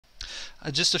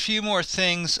Just a few more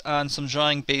things on some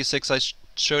drawing basics. I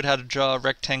showed how to draw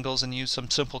rectangles and use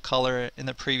some simple color in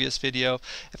the previous video.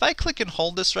 If I click and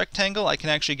hold this rectangle, I can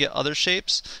actually get other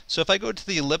shapes. So if I go to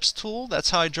the ellipse tool, that's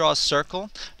how I draw a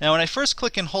circle. Now when I first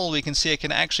click and hold, we can see I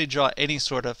can actually draw any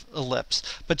sort of ellipse.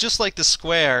 But just like the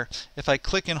square, if I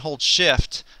click and hold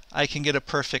shift, I can get a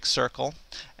perfect circle.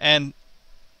 And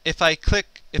if I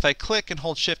click and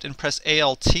hold shift and press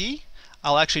Alt,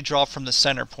 I'll actually draw from the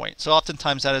center point. So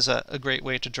oftentimes that is a great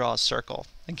way to draw a circle.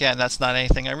 Again, that's not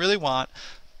anything I really want,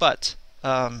 but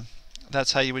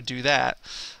that's how you would do that.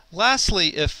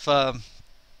 Lastly, if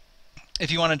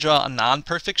you want to draw a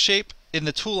non-perfect shape, in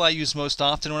the tool I use most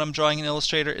often when I'm drawing in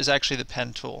Illustrator is actually the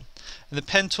pen tool. And the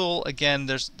pen tool, again,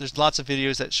 there's lots of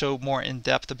videos that show more in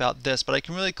depth about this, but I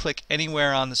can really click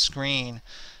anywhere on the screen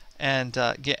and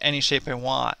get any shape I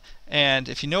want. And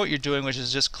if you know what you're doing, which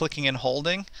is just clicking and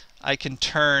holding, I can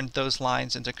turn those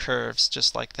lines into curves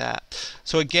just like that.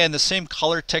 So again, the same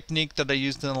color technique that I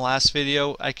used in the last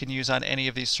video, I can use on any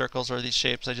of these circles or these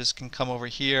shapes. I just can come over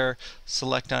here,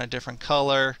 select on a different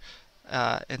color,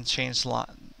 and change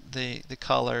the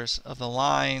colors of the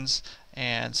lines,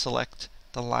 and select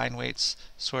the line weights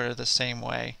sort of the same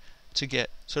way to get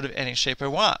sort of any shape I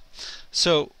want.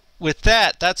 So with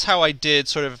that, that's how I did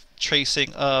sort of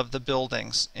tracing of the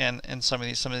buildings and some of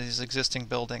these existing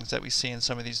buildings that we see in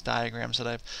some of these diagrams that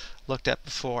I've looked at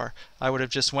before. I would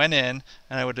have just went in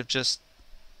and I would have just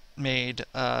made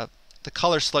the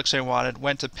color selection I wanted,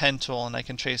 went to pen tool, and I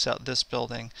can trace out this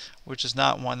building, which is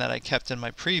not one that I kept in my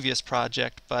previous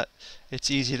project, but it's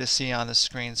easy to see on the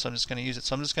screen, so I'm just going to use it.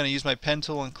 So I'm just going to use my pen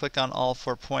tool and click on all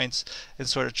 4 points and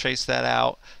sort of trace that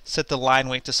out. Set the line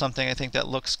weight to something I think that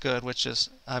looks good, which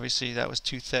is obviously that was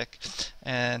too thick,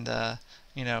 and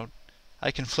you know,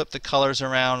 I can flip the colors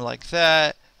around like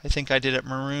that. I think I did it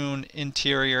maroon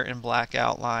interior and black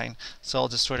outline, so I'll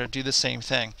just sort of do the same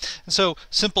thing. And so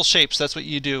simple shapes, that's what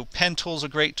you do. Pen tool's a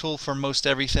great tool for most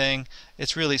everything.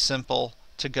 It's really simple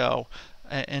to go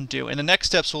and do. In the next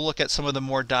steps, we'll look at some of the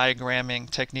more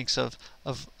diagramming techniques of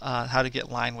how to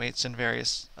get line weights and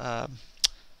various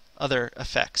other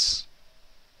effects.